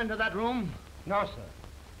anybody come into that room? No, sir.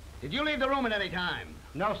 Did you leave the room at any time?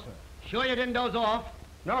 No, sir. Sure you didn't doze off?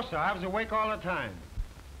 No, sir. I was awake all the time.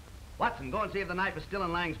 Watson, go and see if the knife is still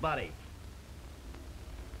in Lang's body.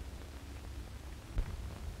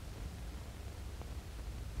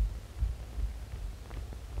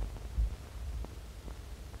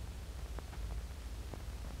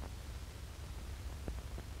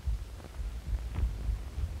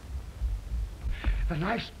 The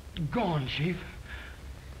knife's gone, Chief.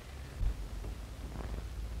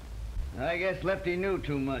 I guess Lefty knew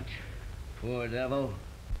too much. Poor devil.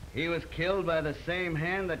 He was killed by the same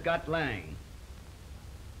hand that got Lang.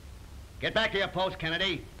 Get back to your post,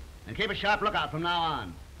 Kennedy, and keep a sharp lookout from now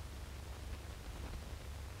on.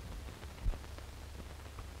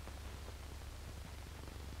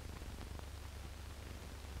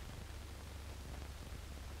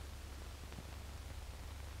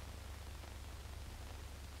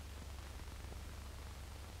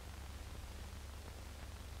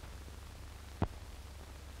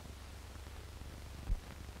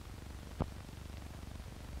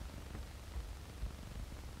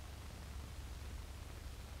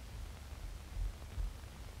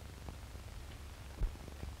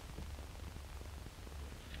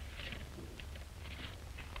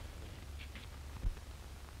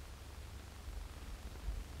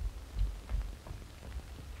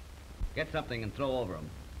 Get something and throw over him.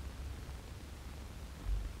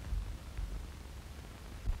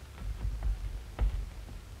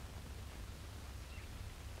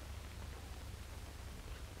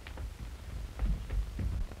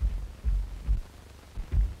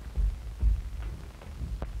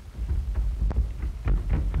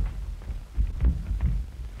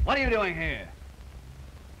 What are you doing here?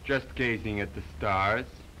 Just gazing at the stars.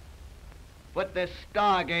 Put this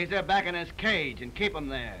stargazer back in his cage and keep him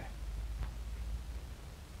there.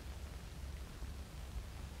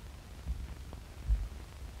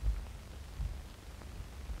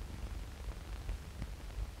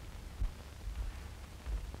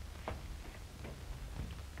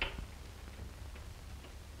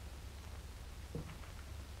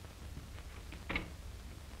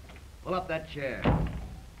 Pull up that chair.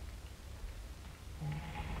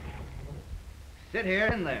 Sit here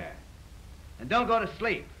in there. And don't go to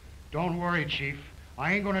sleep. Don't worry, Chief.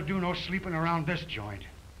 I ain't gonna do no sleeping around this joint.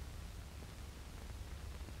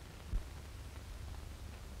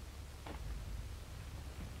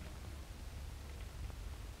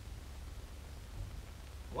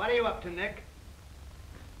 What are you up to, Nick?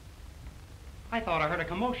 I thought I heard a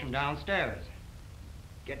commotion downstairs.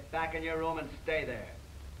 Get back in your room and stay there.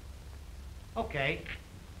 Okay.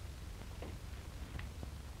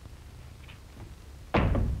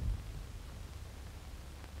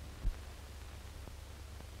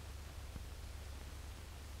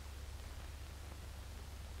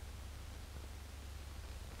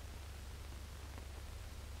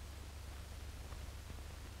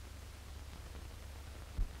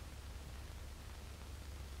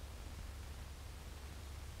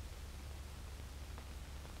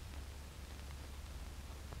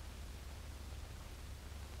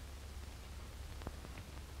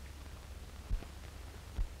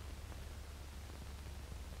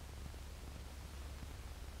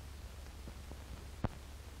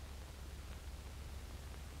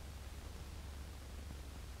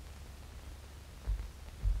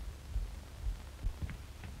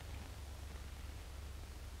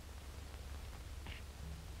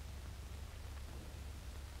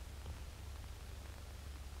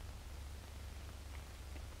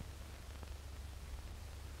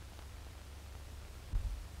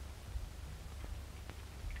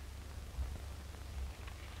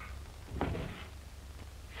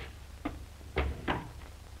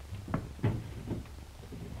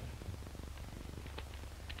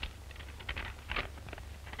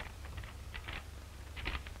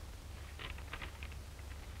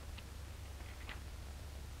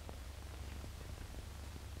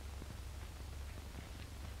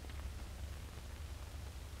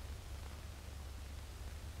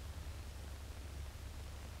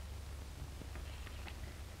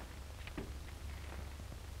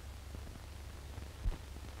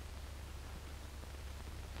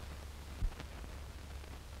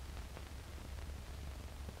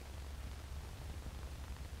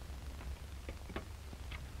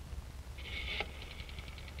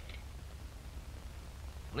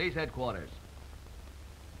 Police headquarters.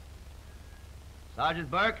 Sergeant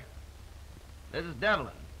Burke, this is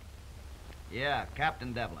Devlin. Yeah,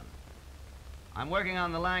 Captain Devlin. I'm working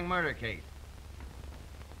on the Lang murder case.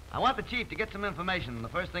 I want the chief to get some information the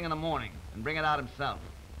first thing in the morning and bring it out himself.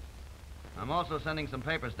 I'm also sending some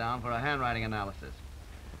papers down for a handwriting analysis.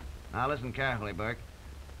 Now listen carefully, Burke.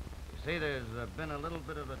 You see, there's been a little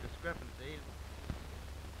bit of a discrepancy.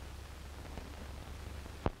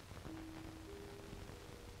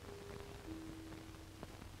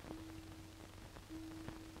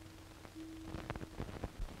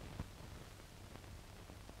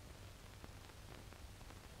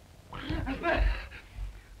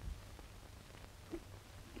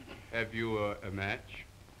 Have you a match?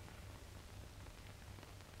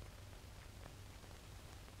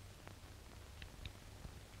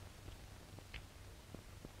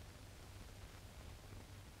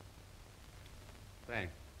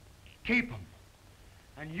 Thanks. Keep him.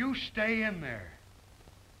 And you stay in there.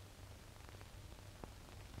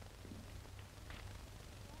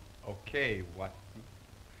 Okay, Watson.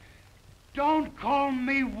 Don't call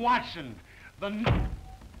me Watson.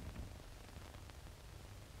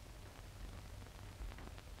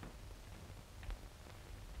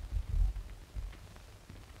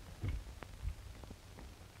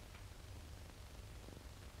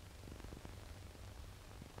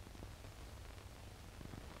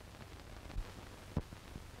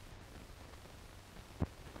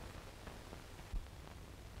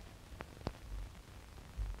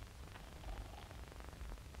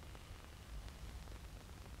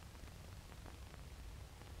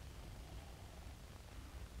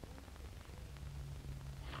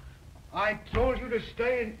 I told you to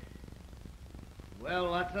stay in...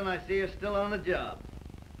 Well, Watson, I see you're still on the job.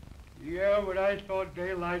 Yeah, but I thought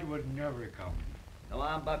daylight would never come. Come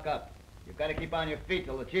on, buck up. You've got to keep on your feet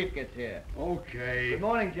till the chief gets here. Okay. Good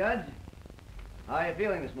morning, Judge. How are you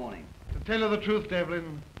feeling this morning? To tell you the truth,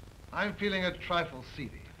 Devlin, I'm feeling a trifle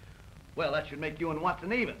seedy. Well, that should make you and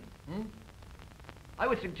Watson even. I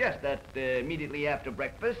would suggest that immediately after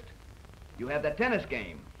breakfast, you have that tennis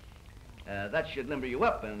game. That should limber you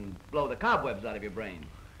up and blow the cobwebs out of your brain.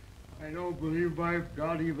 I don't believe I've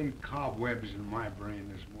got even cobwebs in my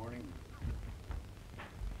brain this morning.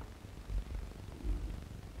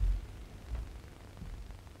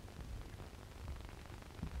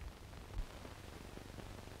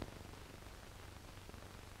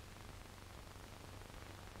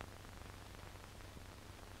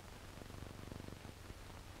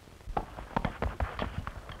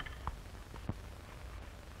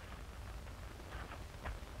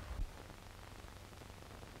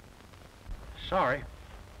 Sorry.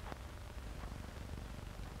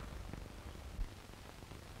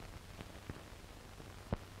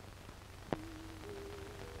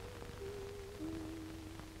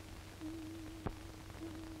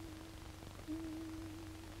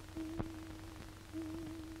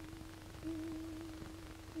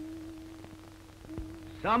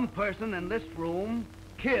 Some person in this room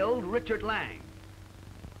killed Richard Lang.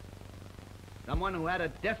 Someone who had a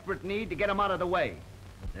desperate need to get him out of the way.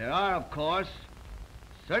 There are, of course,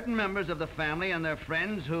 certain members of the family and their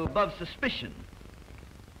friends who are above suspicion.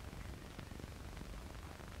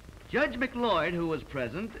 Judge McLeod, who was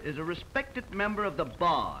present, is a respected member of the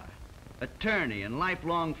bar, attorney and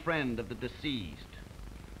lifelong friend of the deceased.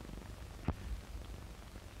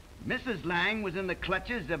 Mrs. Lang was in the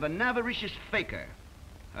clutches of an avaricious faker.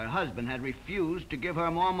 Her husband had refused to give her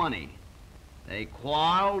more money. They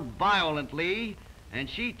quarreled violently, and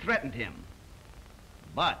she threatened him.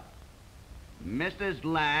 But Mrs.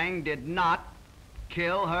 Lang did not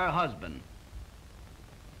kill her husband.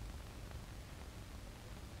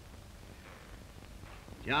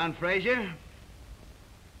 John Fraser,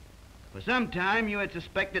 for some time you had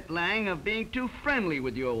suspected Lang of being too friendly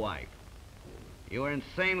with your wife. You were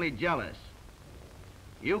insanely jealous.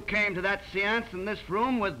 You came to that seance in this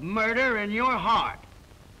room with murder in your heart.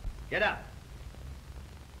 Get up.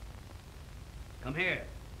 Come here.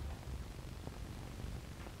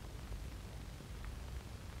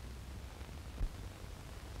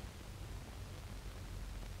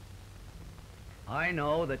 I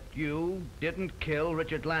know that you didn't kill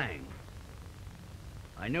Richard Lang.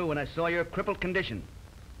 I knew when I saw your crippled condition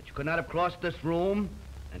that you could not have crossed this room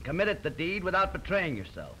and committed the deed without betraying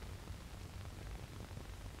yourself.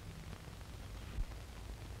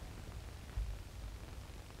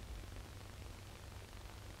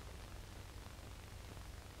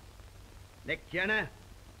 Nick Jenner,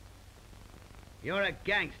 you're a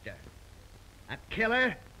gangster, a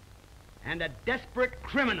killer, and a desperate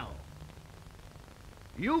criminal.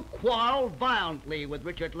 You quarreled violently with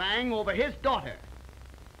Richard Lang over his daughter.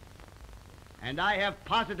 And I have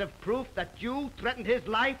positive proof that you threatened his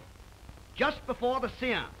life just before the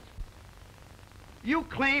seance. You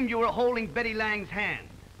claimed you were holding Betty Lang's hand,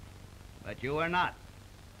 but you were not.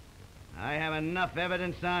 I have enough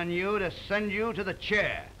evidence on you to send you to the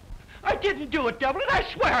chair. I didn't do it, Devlin. I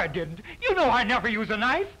swear I didn't. You know I never use a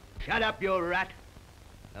knife. Shut up, you rat.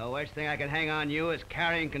 The worst thing I could hang on you is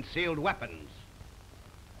carrying concealed weapons.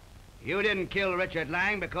 You didn't kill Richard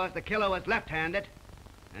Lang because the killer was left-handed,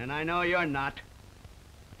 and I know you're not.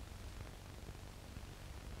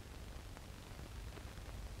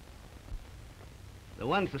 The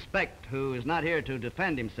one suspect who is not here to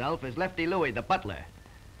defend himself is Lefty Louie, the butler.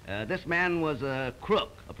 This man was a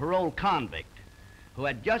crook, a paroled convict, who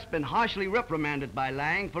had just been harshly reprimanded by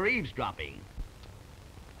Lang for eavesdropping.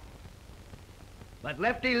 But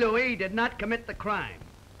Lefty Louie did not commit the crime.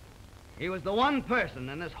 He was the one person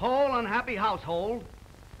in this whole unhappy household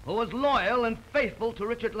who was loyal and faithful to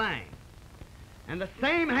Richard Lang. And the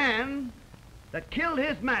same hand that killed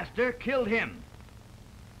his master killed him.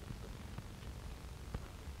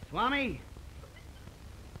 Swami,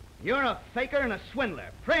 you're a faker and a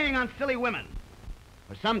swindler, preying on silly women.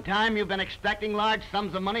 For some time you've been extracting large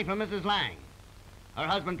sums of money from Mrs. Lang. Her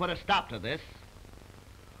husband put a stop to this.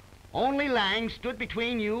 Only Lang stood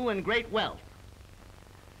between you and great wealth.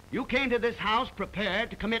 You came to this house prepared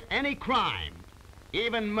to commit any crime,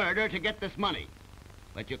 even murder, to get this money.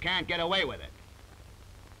 But you can't get away with it.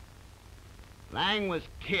 Lang was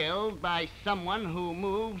killed by someone who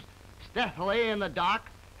moved stealthily in the dark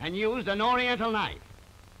and used an Oriental knife.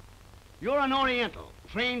 You're an Oriental,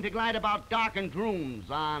 trained to glide about darkened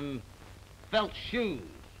rooms on felt shoes.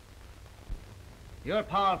 You're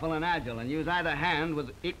powerful and agile and use either hand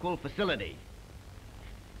with equal facility.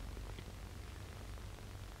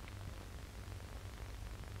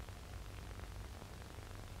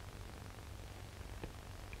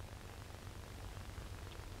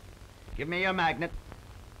 Give me your magnet.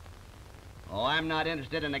 Oh, I'm not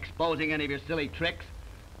interested in exposing any of your silly tricks.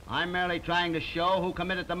 I'm merely trying to show who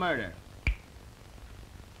committed the murder.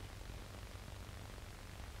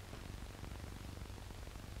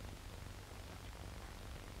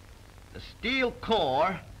 The steel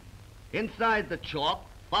core inside the chalk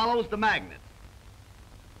follows the magnet.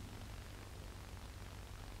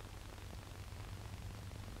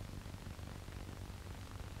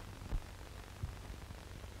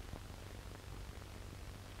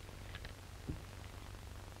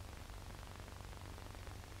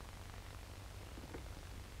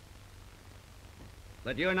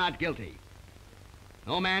 But you're not guilty.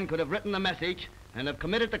 No man could have written the message and have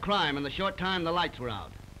committed the crime in the short time the lights were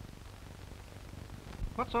out.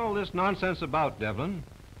 What's all this nonsense about, Devlin?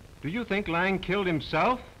 Do you think Lang killed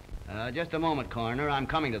himself? Just a moment, Coroner. I'm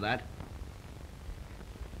coming to that.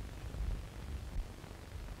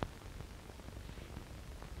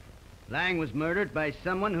 Lang was murdered by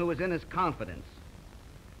someone who was in his confidence.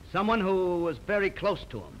 Someone who was very close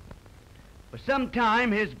to him. For some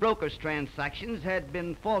time, his broker's transactions had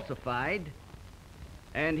been falsified,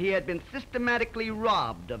 and he had been systematically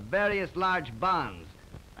robbed of various large bonds.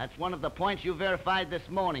 That's one of the points you verified this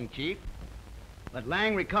morning, Chief. But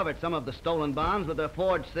Lang recovered some of the stolen bonds with their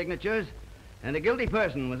forged signatures, and the guilty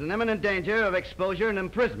person was in imminent danger of exposure and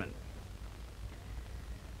imprisonment.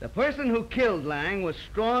 The person who killed Lang was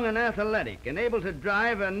strong and athletic and able to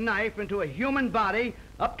drive a knife into a human body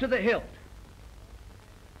up to the hilt.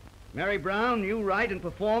 Mary Brown, you write and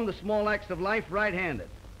perform the small acts of life right-handed.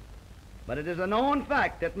 But it is a known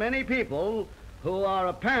fact that many people who are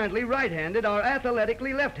apparently right-handed are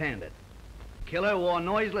athletically left-handed. Killer wore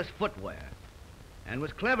noiseless footwear and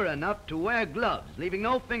was clever enough to wear gloves, leaving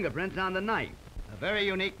no fingerprints on the knife. A very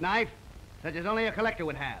unique knife, such as only a collector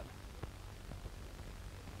would have.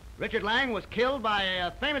 Richard Lang was killed by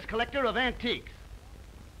a famous collector of antiques,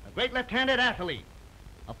 a great left-handed athlete,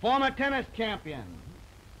 a former tennis champion,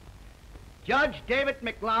 Judge David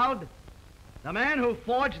McLeod, the man who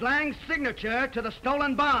forged Lang's signature to the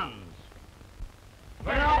stolen bonds.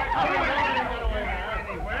 The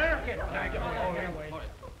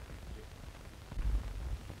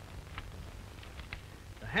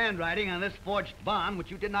handwriting on this forged bond, which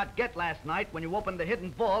you did not get last night when you opened the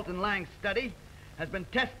hidden vault in Lang's study, has been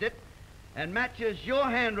tested and matches your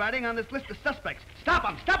handwriting on this list of suspects. Stop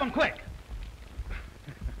them! Stop them quick!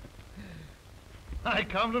 My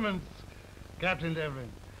compliments, Captain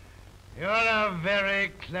Devlin. You're a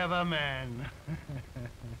very clever man.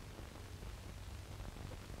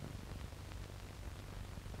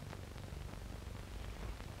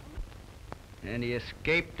 And he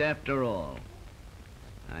escaped after all.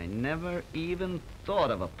 I never even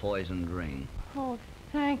thought of a poisoned ring. Oh,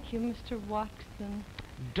 thank you, Mr. Watson.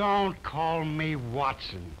 Don't call me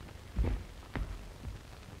Watson.